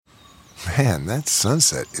Man, that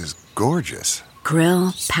sunset is gorgeous.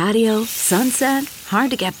 Grill, patio, sunset.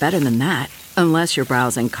 Hard to get better than that. Unless you're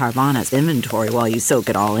browsing Carvana's inventory while you soak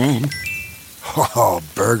it all in. Oh,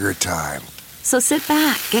 burger time. So sit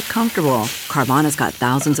back, get comfortable. Carvana's got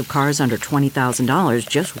thousands of cars under $20,000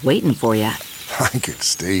 just waiting for you. I could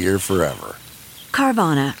stay here forever.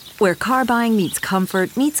 Carvana, where car buying meets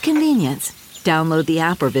comfort meets convenience. Download the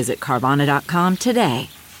app or visit Carvana.com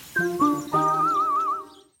today.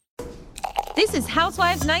 This is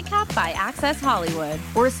Housewives Nightcap by Access Hollywood.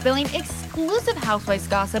 We're spilling exclusive Housewives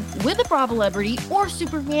gossip with a Bravo celebrity or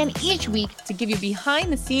superfan each week to give you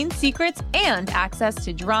behind-the-scenes secrets and access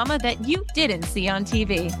to drama that you didn't see on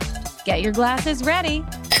TV. Get your glasses ready.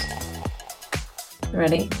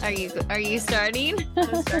 Ready? Are you starting?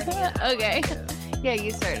 I'm starting. Okay. Yeah,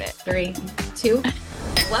 you start it. 3, 2.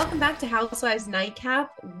 Welcome back to Housewives Nightcap.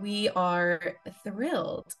 We are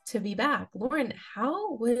thrilled to be back. Lauren,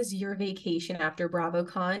 how was your vacation after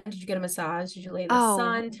BravoCon? Did you get a massage? Did you lay in the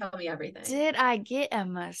sun? Tell me everything. Did I get a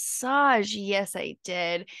massage? Yes, I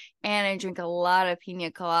did. And I drink a lot of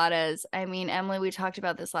pina coladas. I mean, Emily, we talked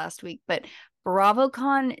about this last week, but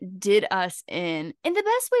BravoCon did us in the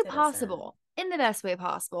best way possible. In the best way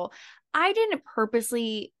possible. I didn't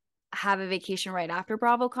purposely have a vacation right after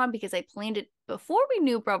BravoCon because I planned it before we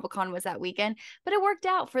knew BravoCon was that weekend, but it worked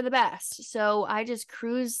out for the best. So I just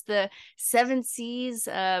cruised the 7 seas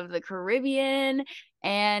of the Caribbean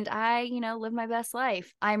and I, lived my best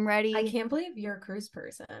life. I'm ready. I can't believe you're a cruise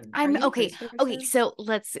person. I'm okay. Okay, so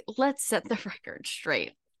let's set the record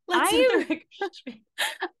straight. I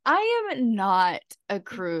am not a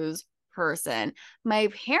cruise person. My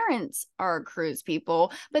parents are cruise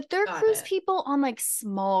people, but they're cruise people on like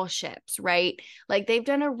small ships, right? Like they've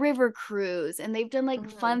done a river cruise and they've done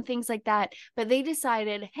like fun things like that, but they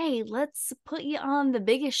decided, hey, let's put you on the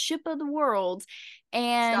biggest ship of the world.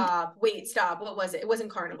 And stop. What was it? It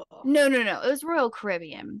wasn't Carnival. No, it was Royal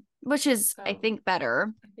Caribbean, which is I think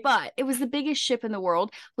better, but it was the biggest ship in the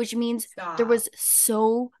world, which means there was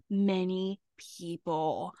so many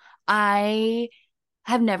people. I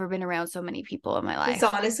have never been around so many people in my life.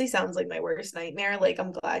 This honestly sounds like my worst nightmare. Like,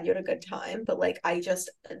 I'm glad you had a good time, but like,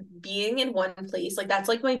 being in one place, like that's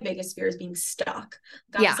like my biggest fear is being stuck.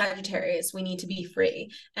 I'm Sagittarius. We need to be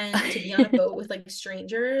free. And to be on a boat with like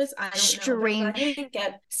strangers, I don't know. I didn't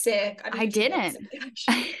get sick. I didn't.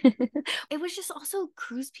 It was just also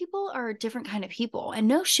cruise people are a different kind of people, and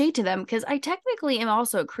no shade to them because I technically am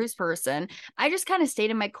also a cruise person. I just kind of stayed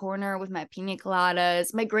in my corner with my pina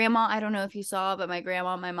coladas. My grandma, I don't know if you saw, but my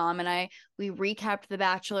grandma, my mom, and we recapped The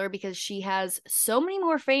Bachelor because she has so many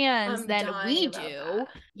more fans than we do.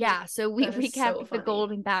 Yeah, so we recapped The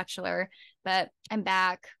Golden Bachelor, but I'm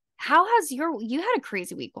back. How has you had a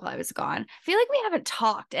crazy week while I was gone? I feel like we haven't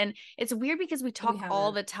talked, and it's weird because we talk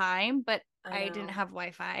all the time, but I didn't have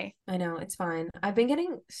Wi-Fi. I know, it's fine. I've been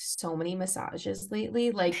getting so many massages lately.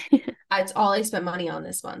 Like, it's all I spent money on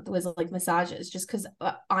this month was like massages, just because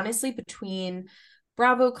honestly, between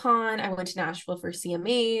BravoCon, I went to Nashville for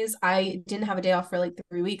CMAs. I didn't have a day off for like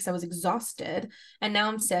 3 weeks. I was exhausted and now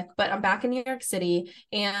I'm sick, but I'm back in New York City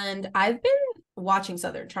and I've been watching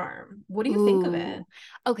Southern Charm. What do you think of it?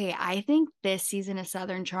 Okay, I think this season of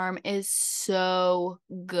Southern Charm is so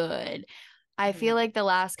good. I feel like the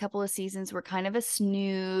last couple of seasons were kind of a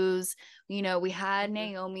snooze. We had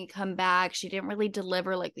Naomi come back. She didn't really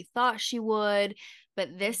deliver like we thought she would.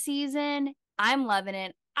 But this season, I'm loving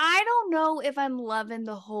it. I don't know if I'm loving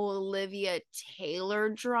the whole Olivia Taylor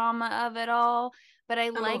drama of it all, but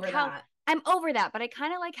I'm over that, but I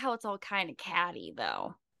kind of like how it's all kind of catty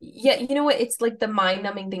though. Yeah, you know what? It's like the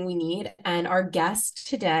mind-numbing thing we need. And our guest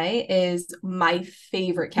today is my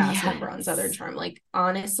favorite cast member on Southern Charm. Like,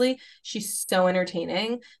 honestly, she's so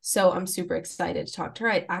entertaining. So I'm super excited to talk to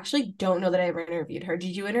her. I actually don't know that I ever interviewed her.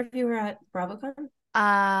 Did you interview her at BravoCon?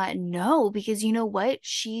 No, because you know what?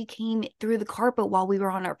 She came through the carpet while we were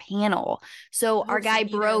on our panel. So our guy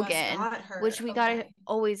Brogan, which we gotta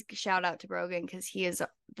always shout out to Brogan because he is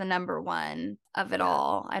the number one of it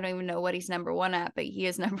all. I don't even know what he's number one at, but he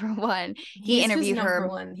is number one. He interviewed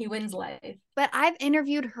her. He wins life. But I've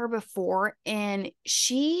interviewed her before, and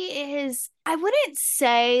she is, I wouldn't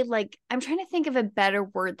say like, I'm trying to think of a better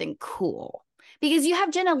word than cool. Because you have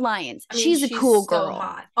Jenna Lyons. She's a cool girl.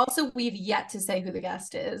 Hot. Also, we've yet to say who the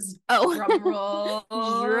guest is. Oh. Drum roll.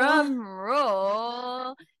 Drum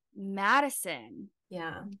roll. Madison.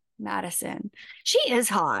 Yeah. Madison. She is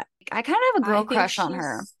hot. I kind of have a girl crush on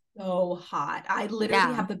her. So hot. I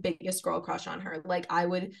literally have the biggest girl crush on her. Like, I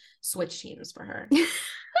would switch teams for her.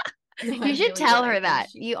 You should tell her that.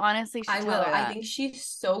 You honestly should tell her that. I think she's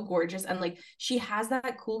so gorgeous. And like, she has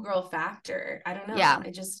that cool girl factor. I don't know. Yeah.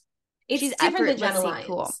 She's It's different than Jenna effortlessly Lyons.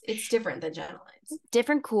 cool. It's different than Jenna Lyons.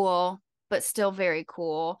 Different cool, but still very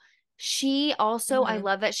cool. She also, I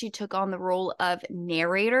love that she took on the role of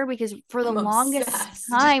narrator, because for the I'm longest obsessed.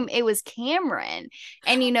 time it was Cameron.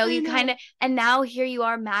 And you know, I you know. kind of, and now here you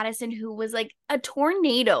are, Madison, who was like a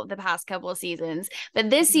tornado the past couple of seasons. But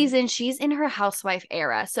this season, she's in her housewife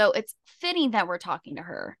era. So it's fitting that we're talking to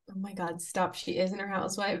her. Oh my God, stop. She is in her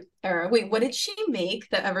housewife era. Wait, what did she make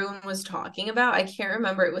that everyone was talking about? I can't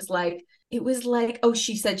remember. It was like, oh,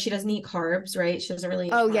 she said she doesn't eat carbs, right? She doesn't really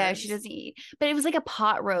eat Oh carbs. yeah, she doesn't eat. But it was like a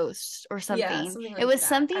pot roast or something. Yeah, something like it was that.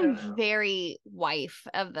 something very wife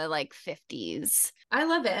of the like 50s. I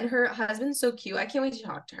love it. And her husband's so cute. I can't wait to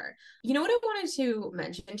talk to her. You know what I wanted to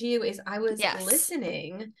mention to you is I was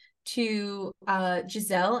listening to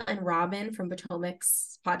Giselle and Robin from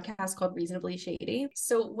Potomac's podcast called Reasonably Shady.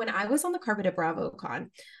 So when I was on the carpet at BravoCon,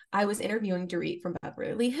 I was interviewing Dorit from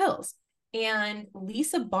Beverly Hills. And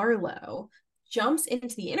Lisa Barlow jumps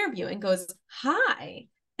into the interview and goes, "Hi."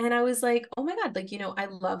 And I was like, oh my God, like, you know, I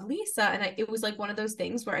love Lisa. And it was like one of those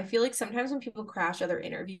things where I feel like sometimes when people crash other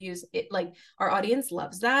interviews, it like our audience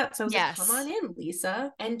loves that. So I was like, come on in,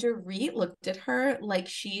 Lisa. And Dorit looked at her like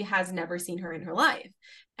she has never seen her in her life.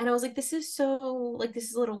 And I was like, this is a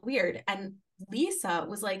little weird. And Lisa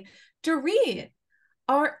was like, Dorit,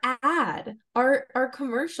 our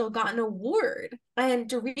commercial got an award. And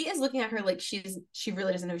Dorit is looking at her like she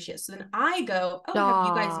really doesn't know who she is. So then I go, oh, have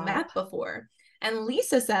you guys met before? And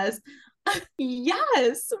Lisa says,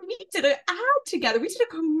 yes, we did an ad together. We did a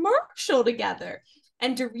commercial together.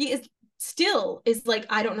 And Dorit is like,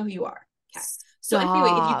 I don't know who you are. Okay. So anyway,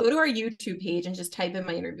 if you go to our YouTube page and just type in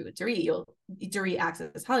my interview with Dorit, Dorit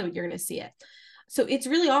Access Hollywood, you're going to see it. So it's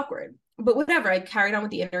really awkward. But whatever, I carried on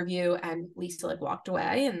with the interview and Lisa like walked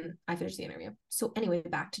away and I finished the interview. So anyway,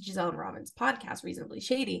 back to Giselle and Robin's podcast, Reasonably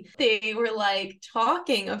Shady. They were like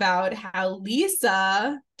talking about how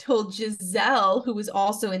Lisa told Giselle, who was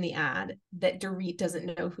also in the ad, that Dorit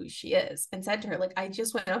doesn't know who she is, and said to her, like, I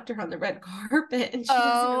just went up to her on the red carpet and she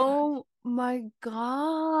doesn't know. My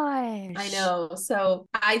gosh. I know. So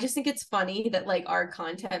I just think it's funny that like our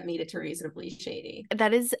content made it to Reasonably Shady.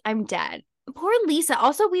 That is, I'm dead. Poor Lisa.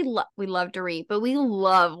 Also, we love Dorit, but we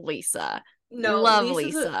love Lisa. No, love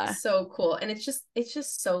Lisa's Lisa. So cool. And it's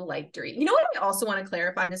just so like Dorit. You know what I also want to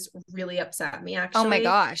clarify? This really upset me, actually. Oh my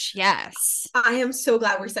gosh, yes. I am so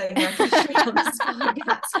glad we're setting record straight on this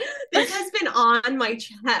podcast. This has been on my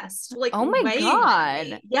chest. Like, oh my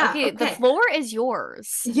God. Yeah. Okay, the floor is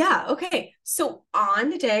yours. Yeah. Okay. So on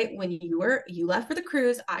the day when you left for the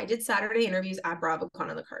cruise, I did Saturday interviews at BravoCon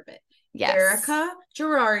on the carpet. Yes. Erica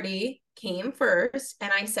Girardi came first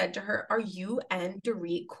and I said to her, are you and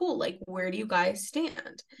Dorit cool? Like, where do you guys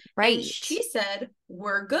stand? Right. And she said,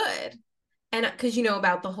 we're good. And because you know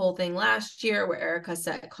about the whole thing last year where Erica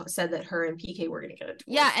said that her and PK were going to get a divorce.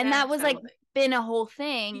 Yeah. And that was like been a whole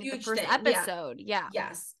thing. Huge the first thing. episode. Yeah.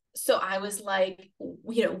 Yes. So I was like,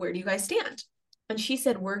 you know, where do you guys stand? And she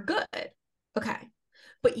said, we're good. Okay.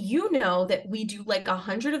 But you know that we do like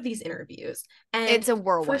 100 of these interviews and it's a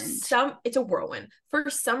whirlwind. It's a whirlwind.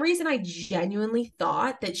 For some reason, I genuinely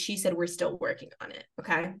thought that she said we're still working on it.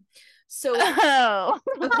 Okay. So,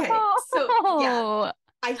 okay. So yeah,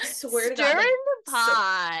 I swear to God. Stir in the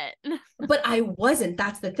pot. But I wasn't.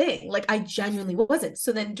 That's the thing. Like, I genuinely wasn't.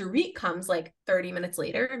 So then Dorit comes like 30 minutes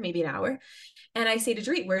later, maybe an hour. And I say to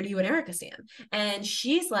Dorit, where do you and Erica stand? And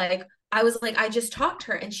she's like, I was like, I just talked to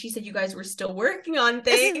her and she said you guys were still working on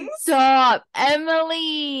things. Stop,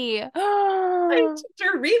 Emily. And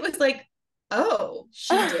Dorit was like, oh,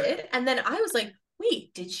 she did. And then I was like,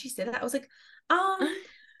 wait, did she say that? I was like,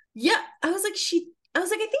 yeah. I was like,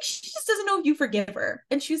 I think she just doesn't know if you forgive her.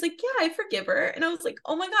 And she was like, yeah, I forgive her. And I was like,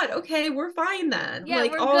 oh my God, okay, we're fine then. Yeah,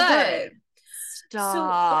 like, we're all good.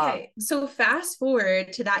 Stop. So fast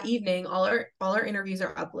forward to that evening, all our interviews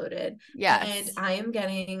are uploaded. Yes. And I am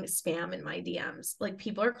getting spam in my DMs. Like,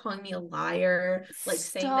 people are calling me a liar, like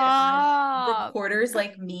saying that reporters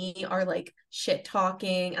like me are like shit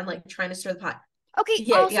talking and like trying to stir the pot. Okay.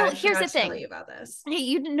 Yeah, also, yeah, here's the thing. Tell you about this.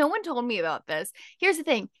 Hey, no one told me about this. Here's the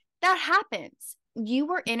thing. That happens. You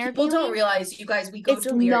were interviewing. People don't realize, you guys, we go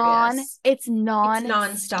delirious. It's nonstop.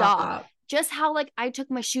 Nonstop. Just how like I took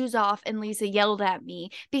my shoes off and Lisa yelled at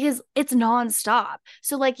me because it's nonstop.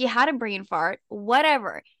 So like you had a brain fart,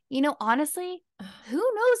 whatever. You know, honestly, who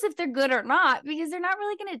knows if they're good or not, because they're not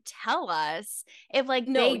really going to tell us if like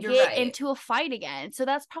they get into a fight again. So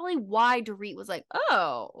that's probably why Dorit was like,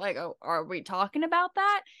 oh, like, are we talking about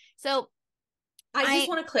that? So I just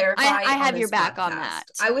want to clarify. I have on your this back on podcast. that.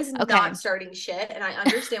 I was Okay. not starting shit, and I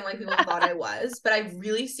understand why people thought I was, but I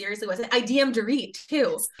really seriously wasn't. I DM'd Dorit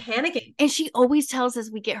too, panicking. And she always tells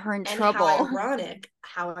us we get her in trouble.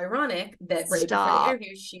 How ironic that right before the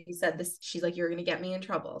interview, she said this. She's like, "You're going to get me in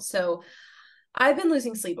trouble." So I've been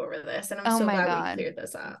losing sleep over this, and I'm so glad we cleared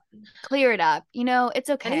this up. Clear it up. You know, it's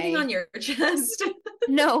okay. Anything on your chest?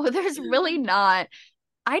 No, there's really not.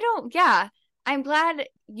 I'm glad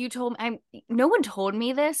you told me. No one told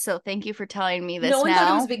me this, so thank you for telling me this. No one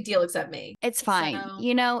thought it was a big deal except me. It's fine. So...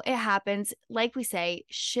 You know, it happens. Like we say,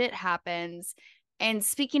 shit happens. And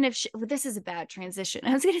speaking of shit, well, this is a bad transition.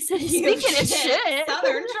 I was going to say, speaking of shit.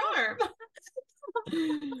 Southern charm.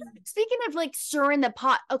 Speaking of like stirring the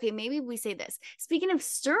pot. Okay, maybe we say this. Speaking of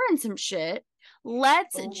stirring some shit,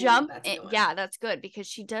 let's jump in. Yeah, that's good because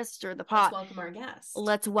she does stir the pot. Let's welcome our guest.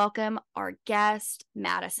 Let's welcome our guest,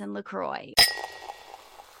 Madison Lecroy.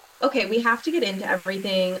 Okay, we have to get into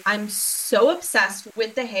everything. I'm so obsessed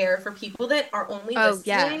with the hair. For people that are only listening,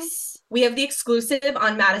 yes. We have the exclusive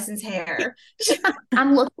on Madison's hair.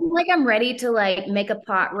 I'm looking like I'm ready to like make a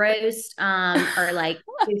pot roast or like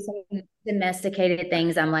do some domesticated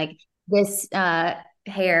things. I'm like, this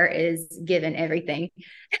hair is given everything.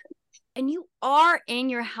 And you are in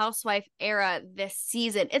your housewife era this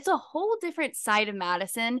season. It's a whole different side of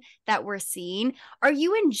Madison that we're seeing. Are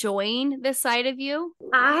you enjoying this side of you?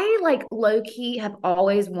 I like low-key have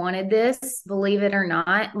always wanted this, believe it or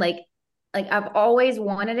not. Like I've always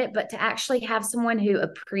wanted it, but to actually have someone who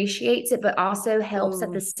appreciates it, but also helps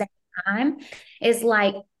at the same time is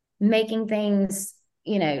like making things,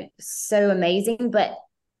 you know, so amazing. But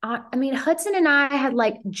I mean, Hudson and I had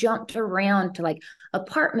like jumped around to like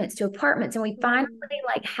apartments and we finally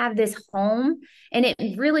like have this home, and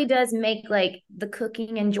it really does make like the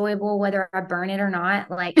cooking enjoyable, whether I burn it or not.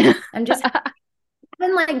 Like I'm just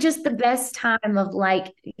having like just the best time of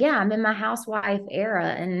like, yeah, I'm in my housewife era.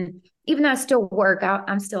 And even though I still work,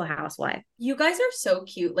 I'm still a housewife. You guys are so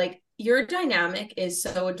cute. Like your dynamic is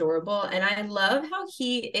so adorable. And I love how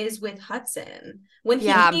he is with Hudson. When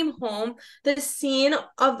he came home, the scene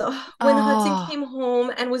of when Hudson came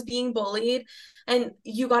home and was being bullied and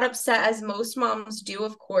you got upset, as most moms do,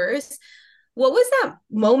 of course. What was that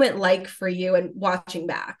moment like for you and watching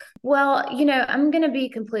back? Well, you know, I'm going to be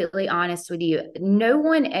completely honest with you. No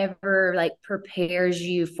one ever like prepares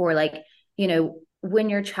you for like, you know,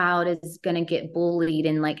 when your child is going to get bullied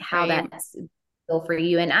and like how that's for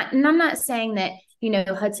you. And I'm not saying that, you know,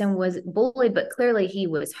 Hudson was bullied, but clearly he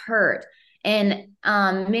was hurt. And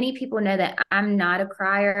many people know that I'm not a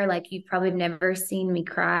crier. Like you've probably never seen me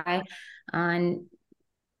cry on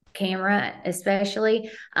camera,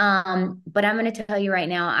 especially. But I'm going to tell you right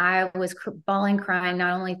now, I was bawling, crying,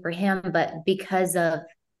 not only for him, but because of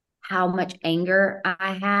how much anger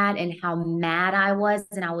I had and how mad I was.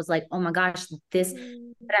 And I was like, oh my gosh,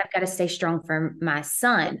 but I've got to stay strong for my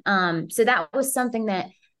son. So that was something that,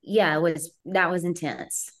 that was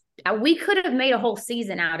intense. We could have made a whole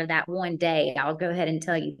season out of that one day. I'll go ahead and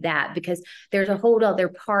tell you that, because there's a whole other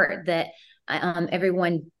part that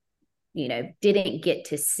everyone, you know, didn't get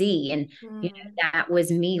to see. And, you know, that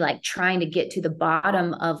was me like trying to get to the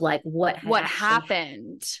bottom of like what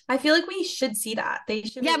happened. I feel like we should see that. They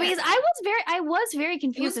should. Yeah, because I was very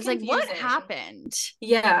confused. It's like, what happened?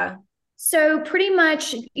 Yeah. So pretty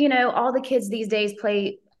much, you know, all the kids these days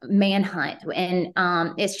play manhunt, and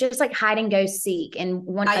it's just like hide and go seek. And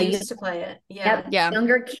I used to play it. Yeah.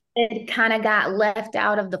 Younger kid kind of got left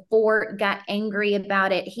out of the fort, got angry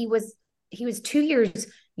about it. He was 2 years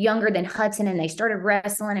younger than Hudson, and they started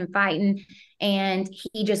wrestling and fighting, and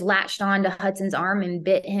he just latched on to Hudson's arm and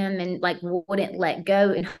bit him and like wouldn't let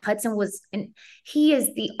go. And he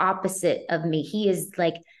is the opposite of me. He is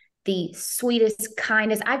like the sweetest,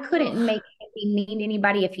 kindest. I couldn't make him mean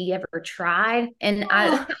anybody if he ever tried. And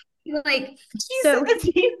I like, so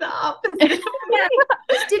he's the opposite.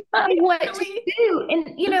 Just didn't know what to do.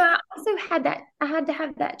 And you know, I also had to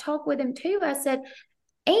have that talk with him too. I said,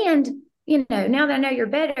 and you know, now that I know you're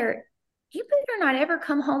better, you better not ever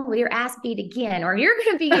come home with your ass beat again, or you're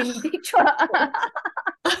going to be in big trouble.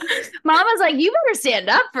 Mama's like, you better stand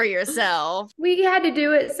up for yourself. We had to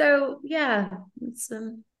do it. So yeah,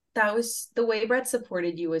 that was the way Brett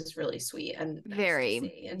supported you was really sweet and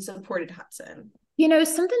very, and supported Hudson. You know,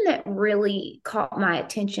 something that really caught my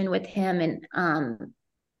attention with him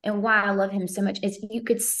and why I love him so much is you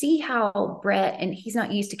could see how Brett, and he's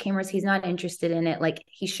not used to cameras, he's not interested in it. Like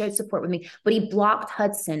he showed support with me, but he blocked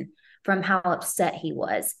Hudson from how upset he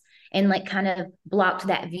was, and like kind of blocked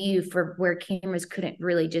that view for where cameras couldn't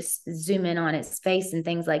really just zoom in on his face and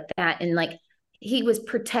things like that. And like Yeah.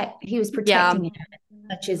 protecting him as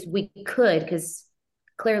much as we could, because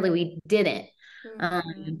clearly we didn't.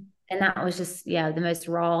 And that was just, the most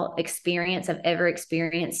raw experience I've ever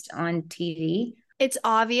experienced on TV. It's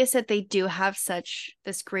obvious that they do have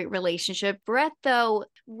this great relationship. Brett, though,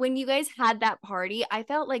 when you guys had that party, I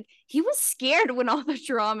felt like he was scared when all the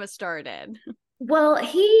drama started. Well,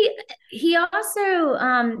 he also,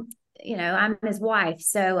 I'm his wife,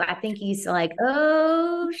 so I think he's like,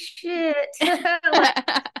 oh shit.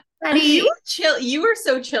 You were chill. You were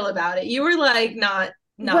so chill about it. You were like not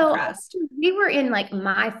pressed. We were in like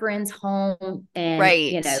my friend's home, and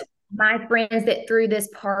right. My friends that threw this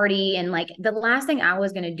party, and like the last thing I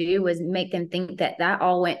was going to do was make them think that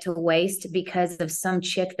all went to waste because of some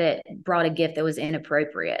chick that brought a gift that was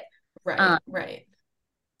inappropriate. Right. Right.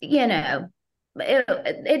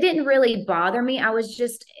 It didn't really bother me.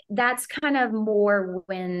 That's kind of more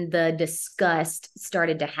when the disgust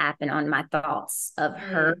started to happen on my thoughts of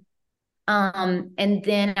her. And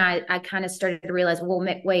then I kind of started to realize, well,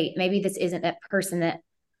 wait, maybe this isn't that person that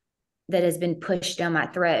has been pushed down my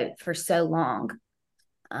throat for so long.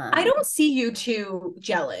 I don't see you two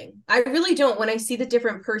gelling. I really don't. When I see the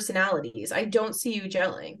different personalities, I don't see you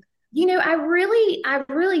gelling. I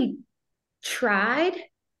really tried.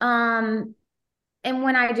 And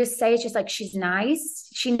when I just say, it's just like, she's nice.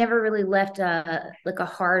 She never really left a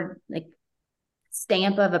hard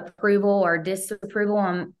stamp of approval or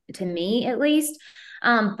disapproval to me, at least.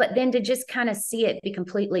 But then to just kind of see it be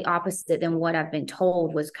completely opposite than what I've been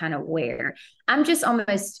told was kind of where I'm just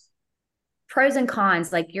almost pros and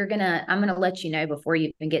cons. Like I'm going to let you know before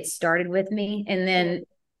you even get started with me. And then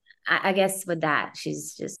I guess with that,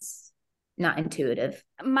 she's just not intuitive.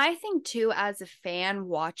 My thing too, as a fan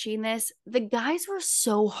watching this, the guys were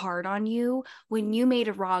so hard on you when you made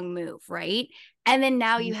a wrong move, right? And then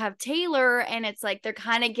now you have Taylor, and it's like they're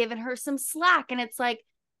kind of giving her some slack, and it's like,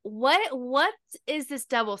 what is this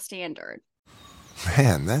double standard?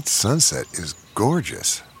 Man, that sunset is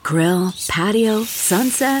gorgeous. Grill, patio,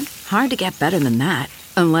 sunset. Hard to get better than that.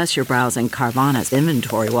 Unless you're browsing Carvana's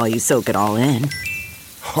inventory while you soak it all in.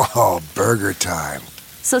 Oh, burger time.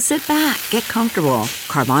 So sit back, get comfortable.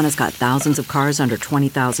 Carvana's got thousands of cars under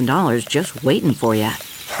 $20,000 just waiting for you.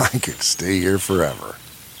 I could stay here forever.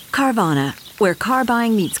 Carvana, where car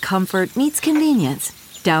buying meets comfort, meets convenience.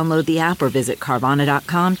 Download the app or visit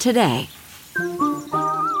Carvana.com today.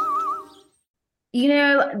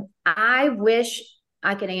 I wish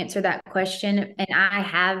I could answer that question, and I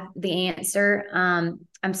have the answer.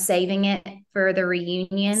 I'm saving it for the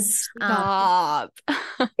reunion. Stop.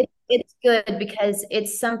 It's good because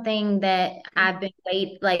it's something that I've been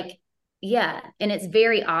and it's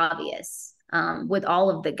very obvious with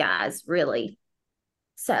all of the guys, really.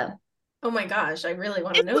 So. Oh my gosh, I really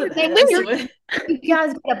want to know that. You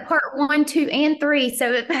guys get a part 1, 2, and 3.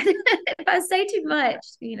 So if I say too much,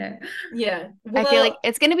 Yeah. Well, I feel like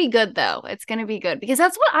it's gonna be good though. It's gonna be good because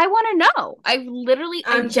that's what I want to know. I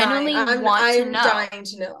genuinely want to know. I'm dying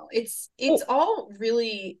to know. It's all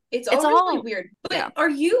really weird. But are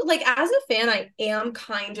you like, as a fan, I am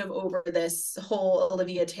kind of over this whole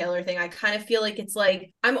Olivia Taylor thing. I kind of feel like it's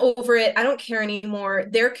like, I'm over it. I don't care anymore.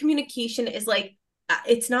 Their communication is like,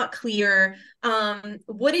 it's not clear.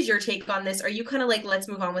 What is your take on this? Are you kind of like, let's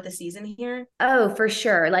move on with the season here? Oh, for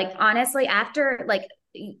sure. Like, honestly, after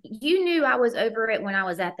you knew I was over it when I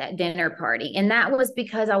was at that dinner party. And that was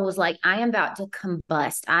because I was like, I am about to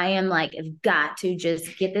combust. I am like, I've got to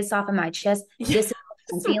just get this off of my chest. This is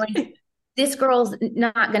what I'm feeling. This girl's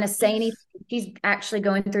not going to say anything. She's actually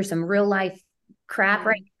going through some real life crap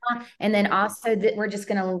right now. And then also that we're just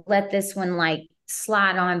going to let this one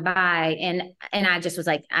slide on by, and I just was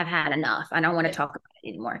like, I've had enough. I don't want to talk about it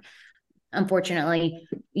anymore. Unfortunately,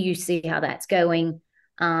 you see how that's going.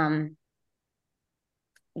 We're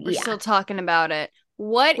still talking about it.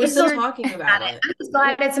 We're still talking about it. I'm just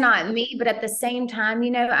glad it's not me, but at the same time,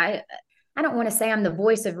 I don't want to say I'm the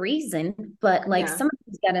voice of reason, but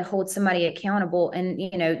somebody's got to hold somebody accountable. And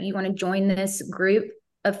you want to join this group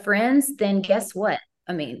of friends, then guess what?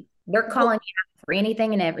 I mean, they're calling you out for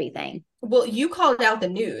anything and everything. Well, you called out the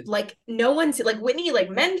nude. Like, no one's like, Whitney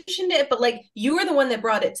mentioned it, but you were the one that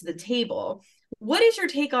brought it to the table. What is your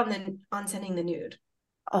take on sending the nude?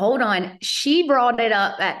 Hold on. She brought it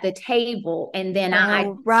up at the table, and then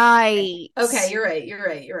right. Okay, you're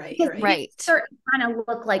right. Right. Certain kind of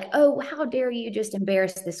look like, oh, how dare you just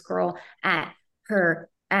embarrass this girl at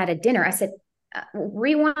a dinner? I said,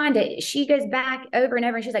 rewind it. She goes back over and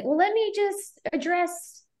over, and she's like, well, let me just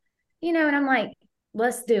address, and I'm like,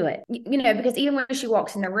 let's do it. Because even when she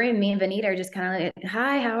walks in the room, me and Vanita are just kind of like,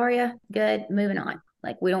 hi, how are you? Good. Moving on.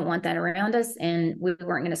 Like, we don't want that around us, and we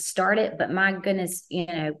weren't going to start it. But my goodness,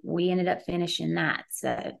 we ended up finishing that.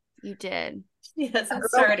 So you did. Yes, it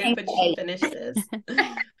started, but she finished this.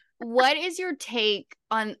 What is your take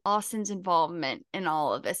on Austin's involvement in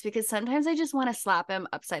all of this? Because sometimes I just want to slap him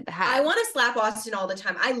upside the head. I want to slap Austin all the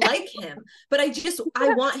time. I like him, but I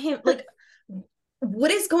want him, like,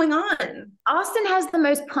 what is going on? Austin has the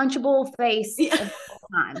most punchable face of all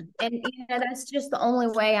time. And that's just the only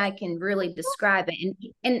way I can really describe it.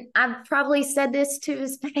 And I've probably said this to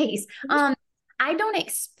his face. I don't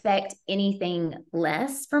expect anything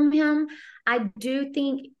less from him. I do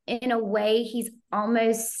think in a way he's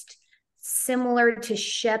almost similar to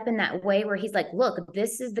Shep in that way where he's like, look,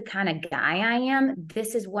 this is the kind of guy I am.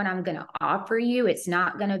 This is what I'm going to offer you. It's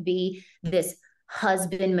not going to be this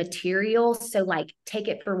husband material. So like, take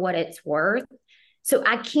it for what it's worth. So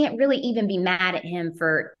I can't really even be mad at him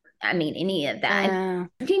for, any of that.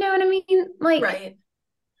 Do you know what I mean? Like, right.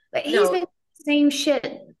 He's been the same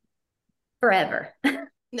shit forever.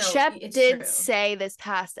 No, Shep did say this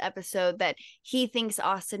past episode that he thinks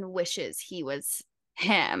Austin wishes he was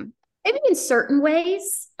him. Maybe in certain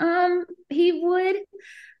ways, he would.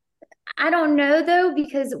 I don't know though,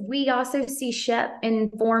 because we also see Shep in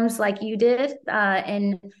forms like you did,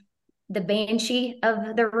 in the banshee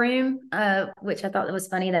of the room, which I thought that was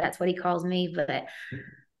funny. That's what he calls me. But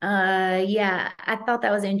yeah, I thought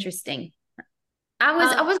that was interesting.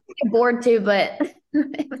 I was bored too, but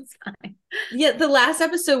it was fine. Yeah, the last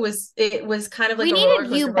episode was kind of like we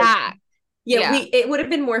needed you back. Yeah, it would have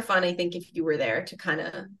buld been more fun, I think, if you were there to kind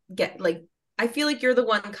of get like. I feel like you're the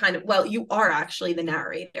one kind of. Well, you are actually the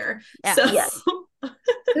narrator. Yeah. So. Yes. Who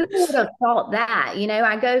would have thought that?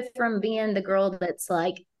 I go from being the girl that's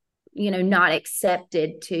like, not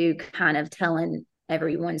accepted to kind of telling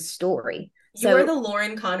everyone's story. You're the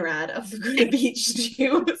Lauren Conrad of the Great Beach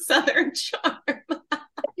to Southern Charm.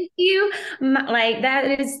 You like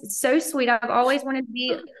that is so sweet. I've always wanted to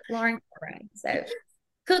be Lauren Conrad. So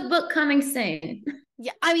cookbook coming soon.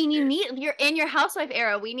 Yeah, you're in your housewife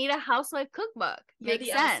era. We need a housewife cookbook.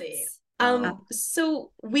 Makes sense.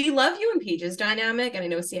 So we love you and Paige's dynamic, and I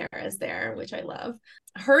know Sierra is there, which I love.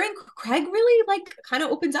 Her and Craig really like kind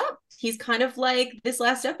of opens up. He's kind of like this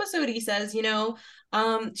last episode. He says,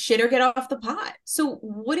 shit or get off the pot. So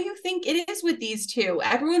what do you think it is with these two?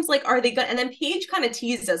 Everyone's like, are they gonna? And then Paige kind of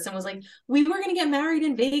teased us and was like, we were gonna get married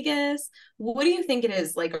in Vegas. What do you think it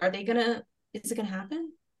is? Like, is it gonna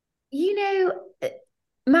happen?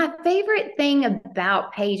 My favorite thing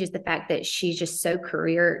about Paige is the fact that she's just so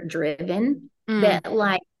career driven that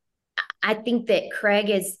like, I think that Craig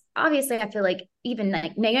is obviously, I feel like even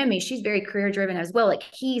like Naomi, she's very career driven as well. Like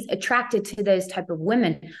he's attracted to those type of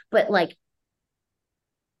women, but like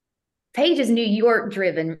Paige is New York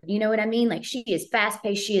driven. You know what I mean? Like she is fast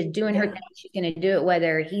paced. She is doing her thing. She's going to do it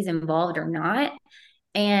whether he's involved or not.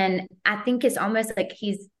 And I think it's almost like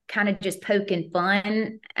he's kind of just poking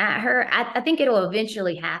fun at her. I think it'll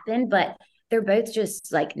eventually happen, but they're both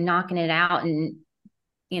just like knocking it out and,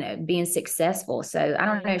 being successful. So I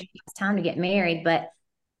don't know if it's time to get married, but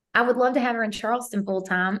I would love to have her in Charleston full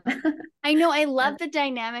time. I know. I love the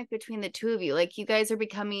dynamic between the two of you. Like you guys are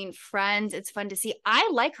becoming friends. It's fun to see. I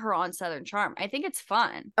like her on Southern Charm. I think it's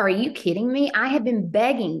fun. Are you kidding me? I have been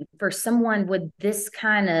begging for someone with this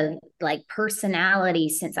kind of like personality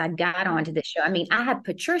since I got onto this show. I have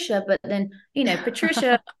Patricia, but then,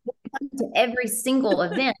 Patricia comes to every single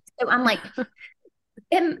event. So I'm like,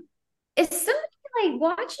 is somebody like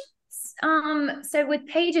watching? So with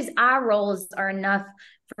Paige's eye rolls are enough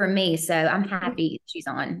for me. So I'm happy she's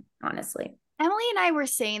on, honestly. Emily and I were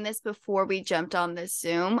saying this before we jumped on this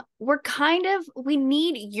Zoom. You're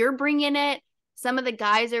bringing it. Some of the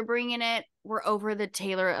guys are bringing it. We're over the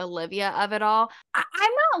Taylor Olivia of it all.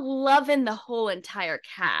 I'm not loving the whole entire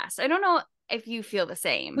cast. I don't know if you feel the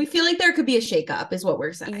same. We feel like there could be a shakeup is what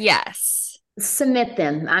we're saying. Yes. Submit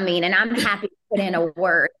them. And I'm happy to put in a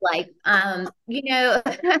word. Like,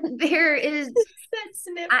 there is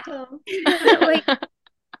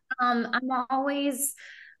I'm always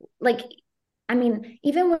like,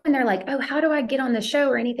 even when they're like, oh, how do I get on the show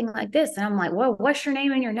or anything like this? And I'm like, well, what's your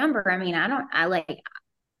name and your number?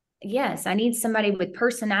 Yes, I need somebody with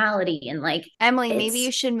personality and like. Emily, maybe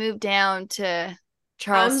you should move down to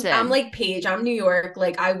Charleston. I'm like Paige. I'm New York.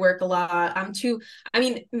 Like I work a lot.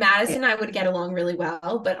 Madison and I would get along really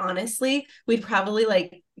well, but honestly, we'd probably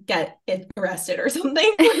like get arrested or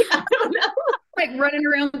something. I don't know. Like running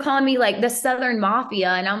around calling me like the Southern Mafia,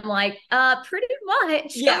 and I'm like, pretty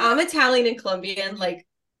much. Yeah, I'm Italian and Colombian. Like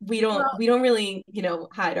we don't really,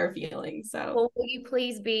 hide our feelings. So well, will you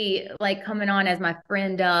please be like coming on as my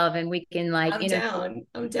friend of, and we can like, I'm down.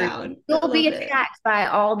 I'm down. You'll be attacked by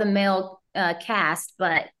all the male cast,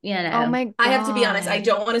 but Oh my God. I have to be honest, I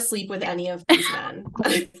don't want to sleep with any of these men.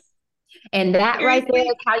 And that right there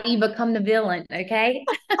is how you become the villain, okay?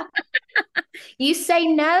 You say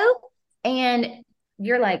no, and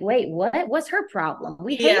you're like, wait, what? What's her problem?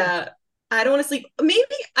 We hate her. I don't want to sleep. Maybe,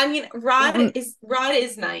 I mean, Rod is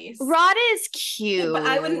nice. Rod is cute. But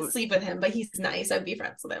I wouldn't sleep with him, but he's nice. I'd be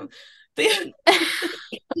friends with him.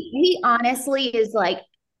 He honestly is like,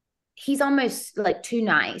 he's almost like too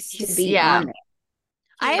nice to be on there.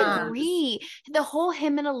 I agree. The whole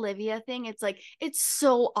him and Olivia thing, it's like, it's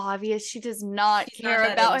so obvious she does not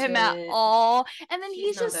care about him at all. And then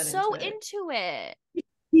he's just so into it.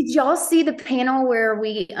 Did y'all see the panel where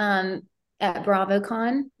we at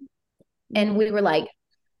BravoCon? And we were like,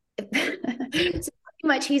 so pretty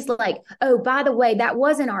much he's like, oh, by the way, that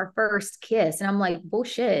wasn't our first kiss. And I'm like,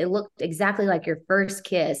 bullshit. It looked exactly like your first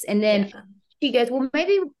kiss. And then she goes, well,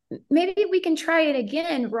 maybe we can try it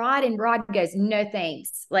again, Rod. And Rod goes, no,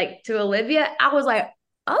 thanks. Like to Olivia, I was like,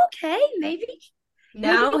 okay, maybe.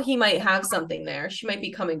 Now he might have something there. She might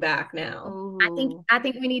be coming back now. Ooh. I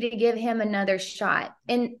think we need to give him another shot.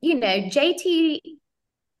 And, JT,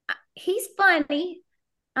 he's funny.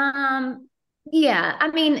 Yeah,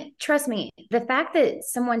 I mean, trust me, the fact that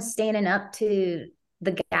someone's standing up to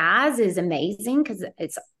the guys is amazing because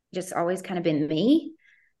it's just always kind of been me.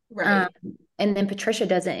 Right. And then Patricia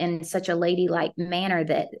does it in such a ladylike manner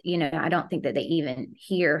that, I don't think that they even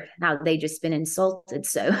hear how they just been insulted.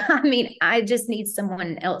 So, I mean, I just need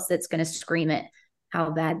someone else that's going to scream it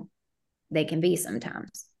how bad they can be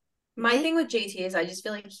sometimes. My thing with JT is I just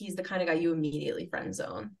feel like he's the kind of guy you immediately friend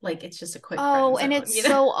zone. Like it's just a quick and it's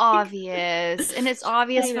so obvious. And it's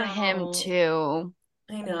obvious for him too.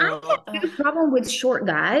 I know. I have no problem with short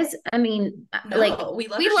guys. I mean, we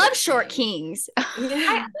love short kings.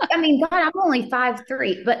 I mean, God, I'm only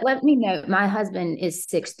 5'3", but let me know, my husband is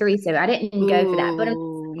 6'3", so I didn't go for that. But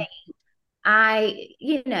I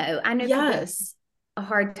know yes, a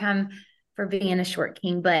hard time for being a short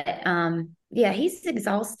king, but yeah, he's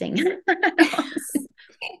exhausting.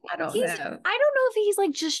 I don't know. I don't know if he's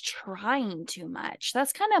like just trying too much.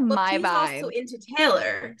 That's kind of my vibe. He's also into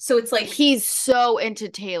Taylor, so it's like he's so into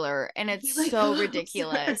Taylor, and it's so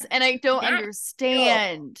ridiculous, and I don't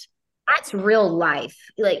understand. That's real life.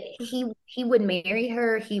 Like he would marry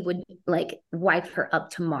her. He would like wipe her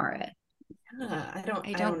up tomorrow. I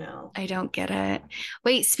don't know. I don't get it.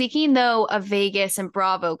 Wait, speaking though of Vegas and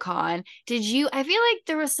BravoCon, I feel like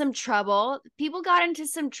there was some trouble. People got into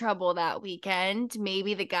some trouble that weekend.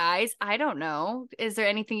 Maybe the guys. I don't know. Is there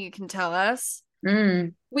anything you can tell us?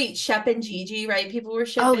 Wait, Shep and Gigi, right? People were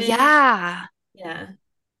shipping. Oh, yeah. Yeah.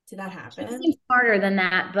 Did that happen? It seems smarter than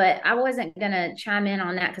that, but I wasn't going to chime in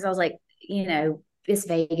on that because I was like, it's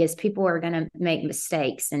Vegas. People are going to make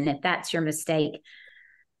mistakes. And if that's your mistake,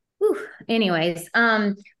 anyways,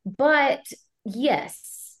 but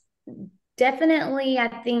yes, definitely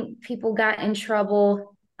I think people got in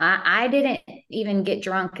trouble. I didn't even get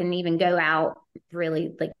drunk and even go out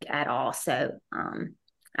really like at all. So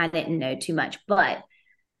I didn't know too much, but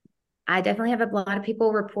I definitely have a lot of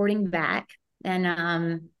people reporting back,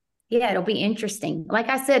 and it'll be interesting. Like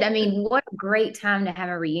I said, I mean, what a great time to have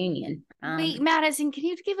a reunion. Wait, Madison, can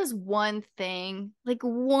you give us one thing, like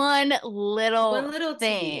one little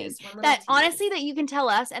thing that honestly that you can tell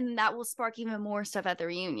us, and that will spark even more stuff at the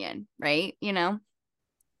reunion, right? No.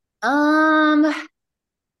 Y'all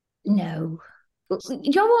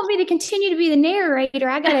want me to continue to be the narrator?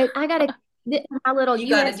 I gotta my little. You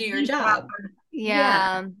gotta do your job.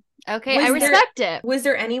 Yeah. Okay, I respect it. Was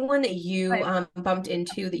there anyone that you bumped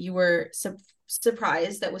into that you were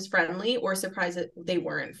surprised that was friendly, or surprised that they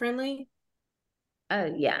weren't friendly?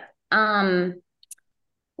 Oh yeah.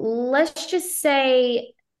 Let's just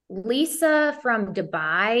say Lisa from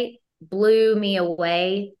Dubai blew me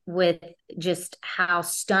away with just how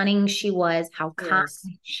stunning she was, how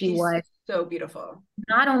confident she was. So beautiful.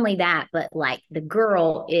 Not only that, but like the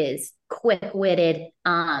girl is quick-witted.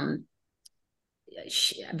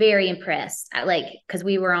 Very impressed. Because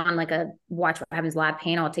we were on like a Watch What Happens Live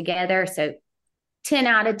panel together. So 10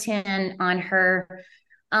 out of 10 on her.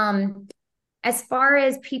 As far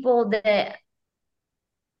as people that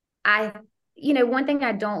one thing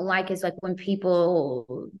I don't like is like when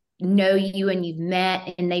people know you and you've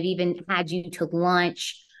met and they've even had you to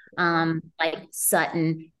lunch, like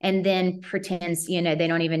Sutton, and then pretends, they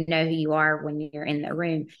don't even know who you are when you're in the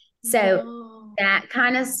room. So that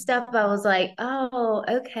kind of stuff, I was like, oh,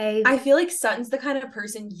 okay. I feel like Sutton's the kind of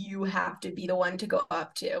person you have to be the one to go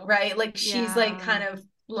up to, right? Like she's like kind of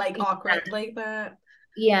like awkward like that.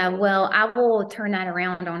 Yeah, well, I will turn that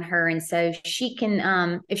around on her. And so she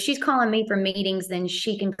can, if she's calling me for meetings, then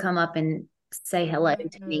she can come up and say hello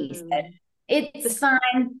to me. So it's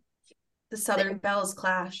fine. The Southern Bells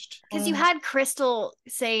clashed. Because you had Crystal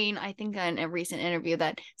saying, I think in a recent interview,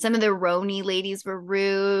 that some of the Roni ladies were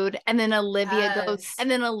rude. And then Olivia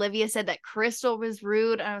Olivia said that Crystal was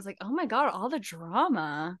rude. And I was like, oh my God, all the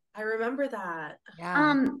drama. I remember that.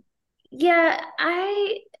 Yeah. Yeah,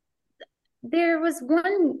 there was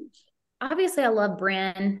one, obviously I love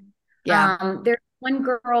Brynn. Yeah. There's one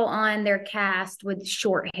girl on their cast with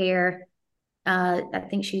short hair. I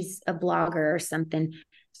think she's a blogger or something.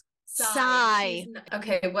 Sigh.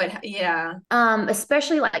 Okay, what? Yeah.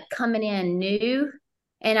 Especially like coming in new.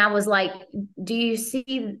 And I was like, do you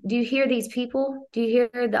hear these people? Do you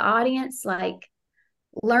hear the audience? Like,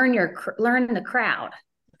 learn the crowd.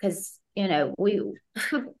 Because,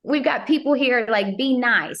 we've got people here, like, be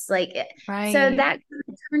nice. Like, right. So that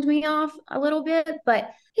turned me off a little bit.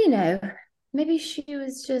 But, maybe she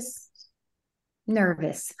was just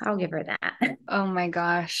nervous. I'll give her that. Oh my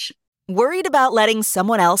gosh. Worried about letting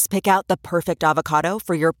someone else pick out the perfect avocado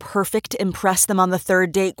for your perfect impress them on the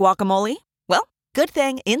third date guacamole? Well, good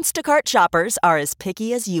thing Instacart shoppers are as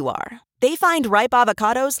picky as you are. They find ripe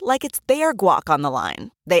avocados like it's their guac on the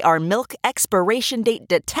line. They are milk expiration date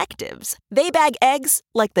detectives. They bag eggs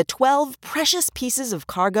like the 12 precious pieces of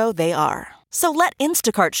cargo they are. So let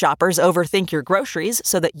Instacart shoppers overthink your groceries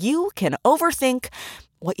so that you can overthink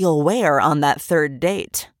what you'll wear on that third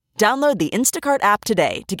date. Download the Instacart app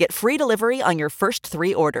today to get free delivery on your first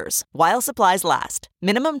 3 orders, while supplies last.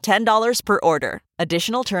 Minimum $10 per order.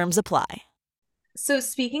 Additional terms apply. So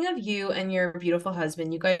speaking of you and your beautiful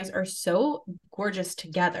husband, you guys are so gorgeous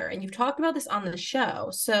together, and you've talked about this on the show.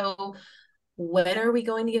 So when are we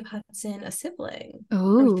going to give Hudson a sibling?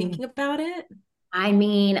 Ooh. Are we thinking about it? I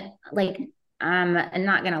mean, like, I'm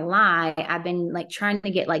not gonna lie, I've been like trying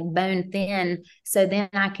to get like bone thin so then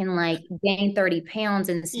I can like gain 30 pounds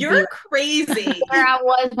and you're crazy where I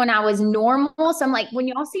was when I was normal. So I'm like, when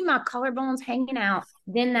y'all see my collarbones hanging out,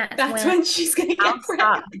 then that's when she's gonna get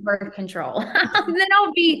stop birth control. Then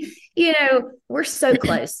I'll be, we're so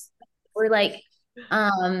close. We're like,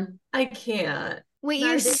 I can't. Wait,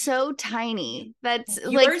 you're so tiny.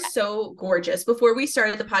 You are so gorgeous. Before we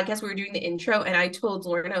started the podcast, we were doing the intro, and I told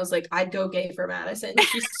Lauren, I was like, I'd go gay for Madison.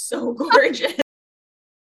 She's so gorgeous.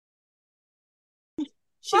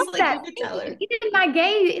 She's like, you could tell her. Even my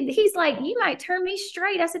gay, he's like, you might turn me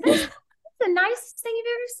straight. I said, that's the nicest thing you've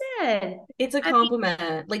ever said. It's a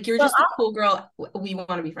compliment. Like, you're just a cool girl we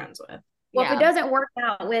want to be friends with. Well, if it doesn't work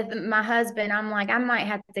out with my husband, I'm like, I might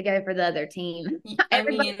have to go for the other team.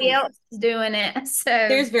 Everybody else is doing it. So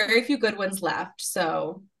there's very few good ones left.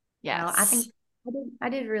 So yeah, I think I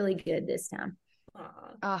did really good this time.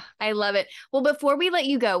 Oh, I love it. Well, before we let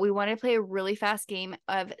you go, we want to play a really fast game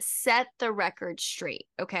of set the record straight.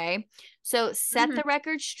 Okay. So set the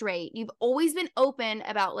record straight. You've always been open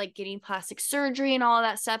about like getting plastic surgery and all of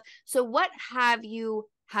that stuff. So what have you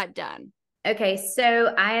had done? Okay,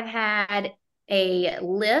 so I have had a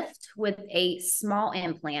lift with a small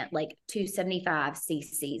implant, like 275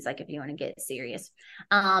 cc's, like if you want to get serious.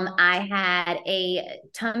 I had a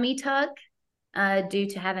tummy tuck due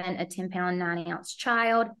to having a 10-pound, 9-ounce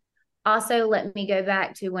child. Also, let me go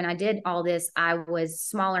back to when I did all this, I was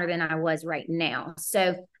smaller than I was right now.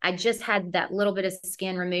 So I just had that little bit of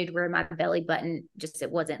skin removed where my belly button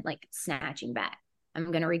it wasn't like snatching back. I'm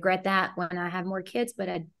going to regret that when I have more kids, but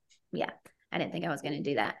I didn't think I was going to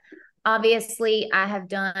do that. Obviously, I have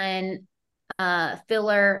done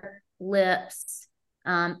filler, lips,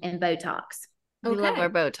 and Botox. We love our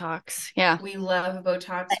Botox. Yeah. We love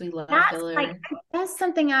Botox. We love filler. Like, that's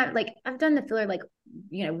something I've done the filler like,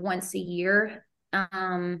 once a year.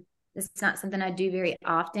 It's not something I do very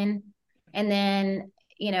often. And then,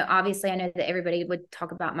 obviously I know that everybody would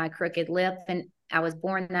talk about my crooked lip, and I was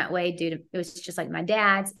born that way it was just like my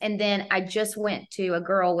dad's. And then I just went to a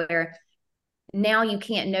girl where now you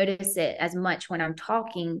can't notice it as much when I'm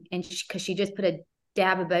talking, and because she just put a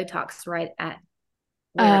dab of Botox right at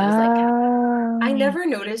where it was like. I never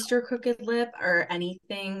noticed your crooked lip or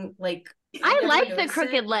anything. Like, I like the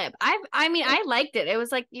crooked lip. I liked it. It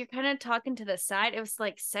was like you're kind of talking to the side. It was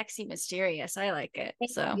like sexy, mysterious. I like it.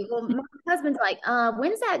 So well, my husband's like,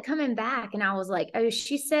 when's that coming back? And I was like, oh,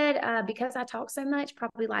 she said because I talk so much,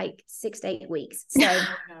 probably like 6 to 8 weeks. So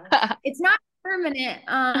it's not permanent,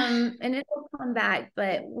 and it'll come back.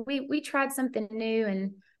 But we tried something new,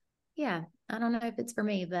 and I don't know if it's for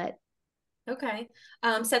me, but Okay.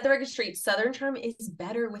 Set the record straight. Southern Charm is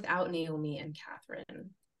better without Naomi and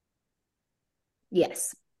Catherine.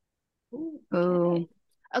 Yes. Ooh, Ooh.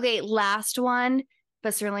 Okay, last one,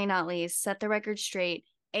 but certainly not least. Set the record straight.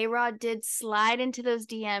 A-Rod did slide into those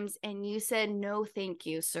DMs and you said no thank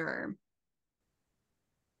you, sir.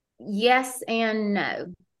 Yes and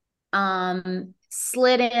no.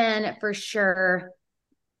 Slid in for sure.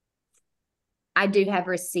 I do have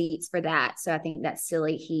receipts for that, so I think that's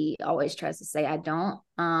silly. He always tries to say I don't.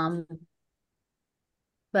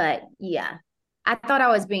 But yeah, I thought it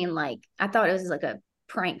was like a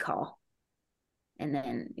prank call, and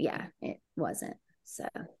then yeah, it wasn't. So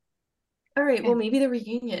all right, well, maybe the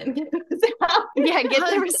reunion. Yeah, get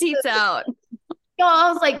the receipts out.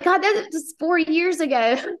 I was like, God, that was 4 years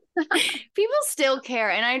ago. People still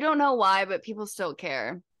care, and I don't know why, but people still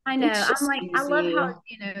care. I know. It's just I'm like, I love easy.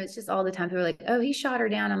 how, it's just all the time. People are like, oh, he shot her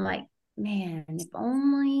down. I'm like, man, if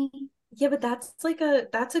only. Yeah, but that's a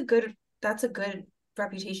good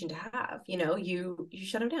reputation to have. You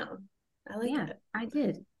shut him down. I like it. I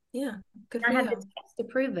did. Yeah, good for I had you. the text to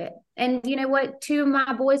prove it. And you know what? 2 of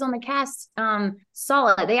my boys on the cast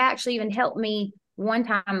saw it. They actually even helped me one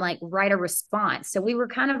time, like write a response. So we were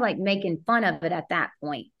kind of like making fun of it at that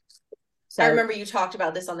point. So I remember you talked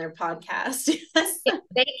about this on their podcast.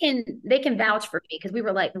 they can vouch for me because we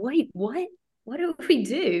were like, wait, what do we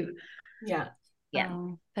do? Yeah.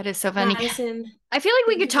 Oh, that is so funny. Madison, I feel like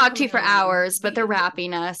we could talk to you for coming on. hours, but they're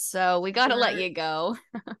wrapping us, so we got to let you go.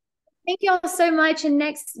 Thank y'all so much. And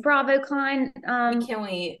next BravoCon, we can't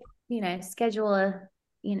wait. Schedule a,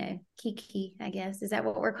 Kiki, I guess. Is that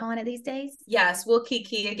what we're calling it these days? Yes, we'll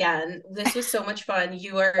kiki again. This was so much fun.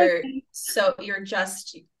 You're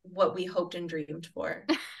just what we hoped and dreamed for.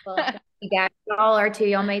 Well, you guys all are too.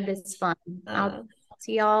 Y'all made this fun. I'll talk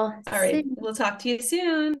to y'all. All right. soon. We'll talk to you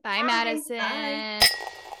soon. Bye, Madison. Bye.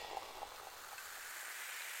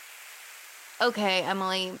 Okay,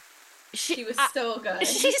 Emily. She was so good.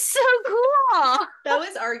 She's so cool. That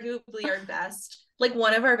was arguably our best, like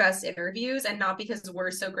one of our best interviews, and not because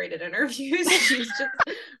we're so great at interviews. She's just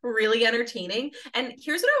really entertaining. And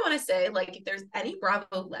here's what I want to say, like, if there's any Bravo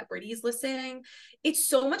celebrities listening, it's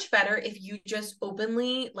so much better if you just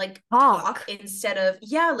openly like talk instead of,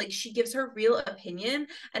 like, she gives her real opinion,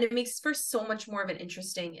 and it makes for so much more of an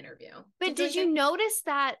interesting interview. But did you notice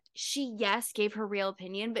that she, gave her real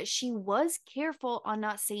opinion, but she was careful on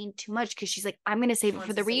not saying too much because she's like, I'm going to save it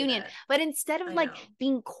for the reunion. But instead of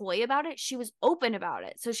being coy about it, she was open about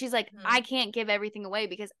it. So she's like, I can't give everything away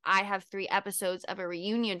because I have 3 episodes of a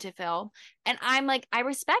reunion to film. And I'm like, I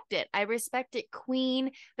respect it. I respect it,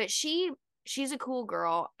 queen. But she's a cool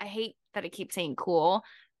girl. I hate that I keep saying cool,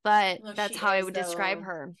 but that's how I would describe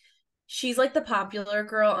her. She's like the popular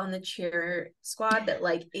girl on the cheer squad that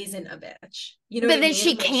like isn't a bitch. You know but what then I mean?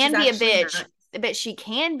 she Like, can be a bitch. But she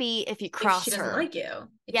can be if you cross if she doesn't her. like you.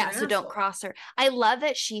 Yeah, so don't cross her. I love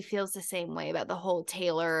that she feels the same way about the whole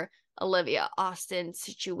Taylor, Olivia, Austin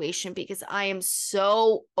situation because I am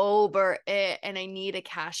so over it and I need a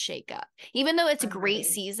cast shakeup. Even though it's a great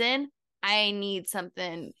season, I need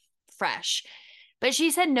something fresh. But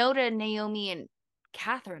she said no to Naomi and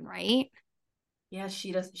Catherine, right? Yeah,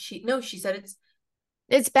 she does. She said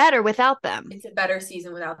it's better without them. It's a better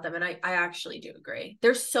season without them. And I actually do agree.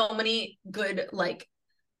 There's so many good,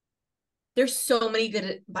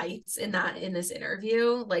 bites in this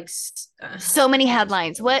interview. Like so many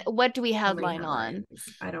headlines. What do we headline on?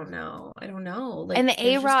 I don't know. Like, and the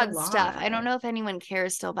A-Rod stuff. I don't know if anyone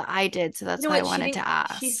cares still, but I did. So that's why I wanted to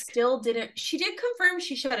ask. She still didn't. She did confirm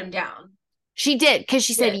she shut him down. She did, because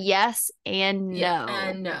she said yes and no. Yeah,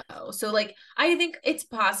 and no. So like I think it's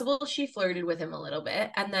possible she flirted with him a little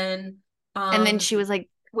bit, and then she was like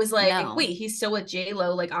no. Wait, he's still with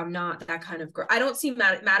J-Lo. Like, I'm not that kind of girl. I don't see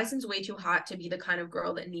Madison's way too hot to be the kind of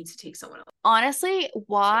girl that needs to take someone else. Honestly,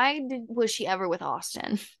 why was she ever with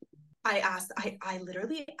Austin? I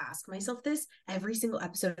literally ask myself this every single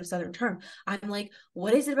episode of Southern Charm. I'm like,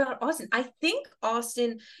 what is it about Austin? I think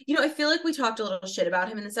Austin, I feel like we talked a little shit about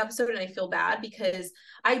him in this episode, and I feel bad because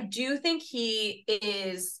I do think he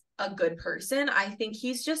is a good person. I think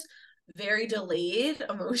he's just very delayed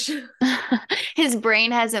emotionally. His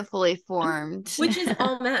brain hasn't fully formed. Which is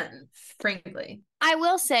all men, frankly. I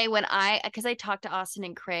will say because I talked to Austin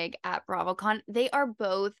and Craig at BravoCon, they are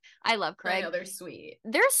both, I love Craig. I know, they're sweet.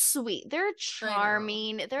 They're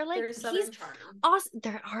charming. They're like, they're Southern charm. Austin,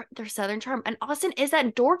 they're Southern charm. And Austin is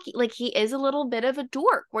that dorky, like he is a little bit of a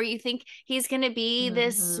dork where you think he's going to be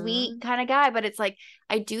this sweet kind of guy. But it's like,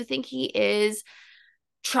 I do think he is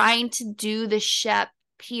trying to do the Shep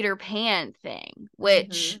Peter Pan thing,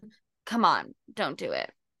 which come on, don't do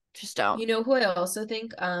it. Just don't. You know who I also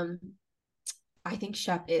think I think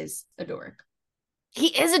Shep is a dork. He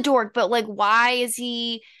is a dork, but like, why does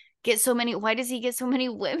he get so many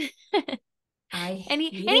women? And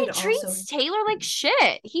he treats Taylor like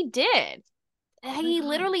shit. He did. He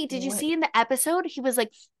literally, did you see in the episode? He was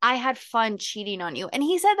like, I had fun cheating on you. And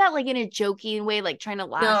he said that like in a joking way, like trying to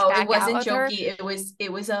lash back out. No, it wasn't jokey.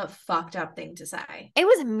 It was a fucked up thing to say. It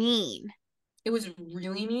was mean. It was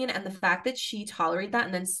really mean. And the fact that she tolerated that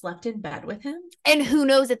and then slept in bed with him. And who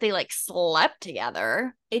knows if they like slept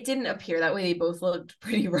together. It didn't appear that way. They both looked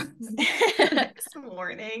pretty rough the next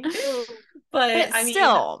morning. But I mean,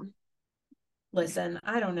 still. Listen,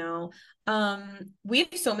 I don't know. We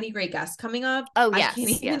have so many great guests coming up. Oh, yes. I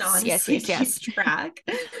can't even honestly keep track.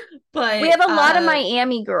 But we have a lot of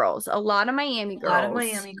Miami girls. A lot of Miami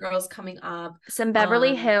girls coming up. Some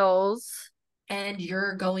Beverly Hills. And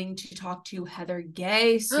you're going to talk to Heather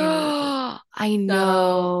Gay soon. I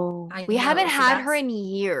know. We haven't had her in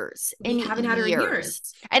years. I think I'm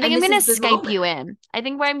going to Skype you in. I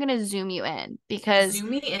think I'm going to Zoom you in because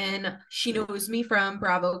Zoom me in. She knows me from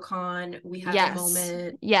BravoCon. We had a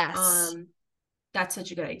moment. Yes. That's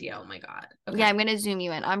such a good idea. Oh my God. Okay. Yeah, I'm going to Zoom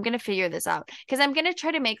you in. I'm going to figure this out because I'm going to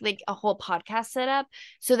try to make like a whole podcast setup.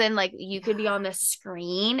 So then like you could be on the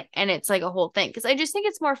screen and it's like a whole thing. Because I just think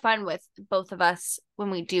it's more fun with both of us when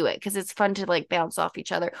we do it because it's fun to like bounce off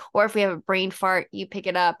each other. Or if we have a brain fart, you pick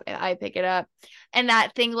it up and I pick it up. And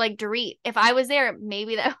that thing like Dorit, if I was there,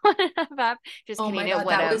 maybe that wouldn't have happened. Just kidding. It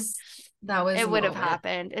would have. It would have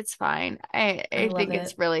happened. It's fine. I think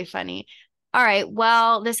it's really funny. All right.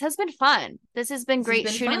 Well, this has been fun. This has been great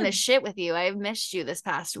shooting the shit with you. I've missed you this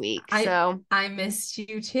past week. I missed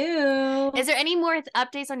you too. Is there any more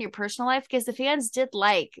updates on your personal life? Because the fans did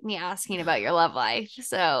like me asking about your love life.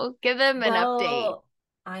 So give them an update.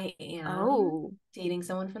 I am dating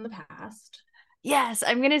someone from the past. Yes.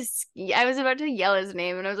 I was about to yell his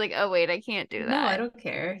name and I was like, oh, wait, I can't do that. No, I don't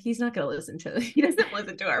care. He's not going to listen to it. He doesn't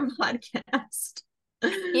listen to our podcast.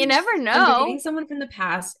 You never know. I'm dating someone from the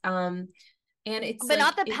past. And it's but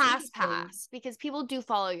not the past because people do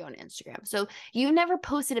follow you on Instagram. So you never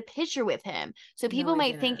posted a picture with him. So people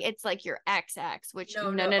might think it's like your ex, which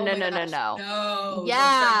no.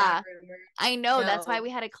 Yeah, I know. No. That's why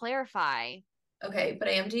we had to clarify. Okay, but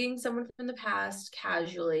I am dating someone from the past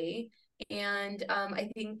casually. And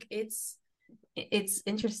I think it's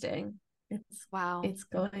interesting. It's going well.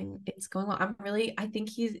 I think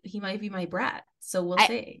he might be my Brett. So we'll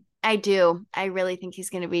see. I do. I really think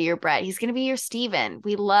he's going to be your Brett. He's going to be your Steven.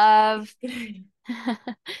 We love a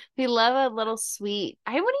little sweet.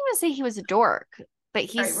 I wouldn't even say he was a dork, but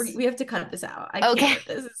he's. All right, we have to cut this out. I can't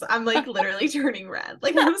with this. I'm like literally turning red.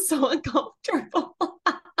 Like I'm so uncomfortable. All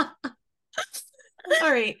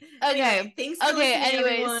right. Okay. Anyway, thanks for listening,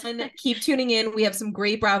 everyone. Keep tuning in. We have some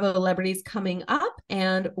great Bravo celebrities coming up,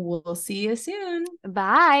 and we'll see you soon.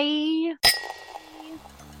 Bye.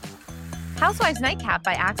 Housewives Nightcap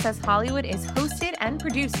by Access Hollywood is hosted and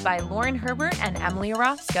produced by Lauren Herbert and Emily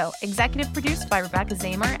Orozco. Executive produced by Rebecca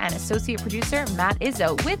Zamer and associate producer Matt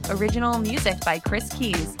Izzo, with original music by Chris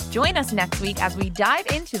Keys. Join us next week as we dive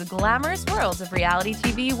into the glamorous worlds of reality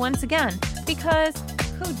TV once again, because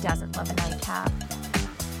who doesn't love a nightcap?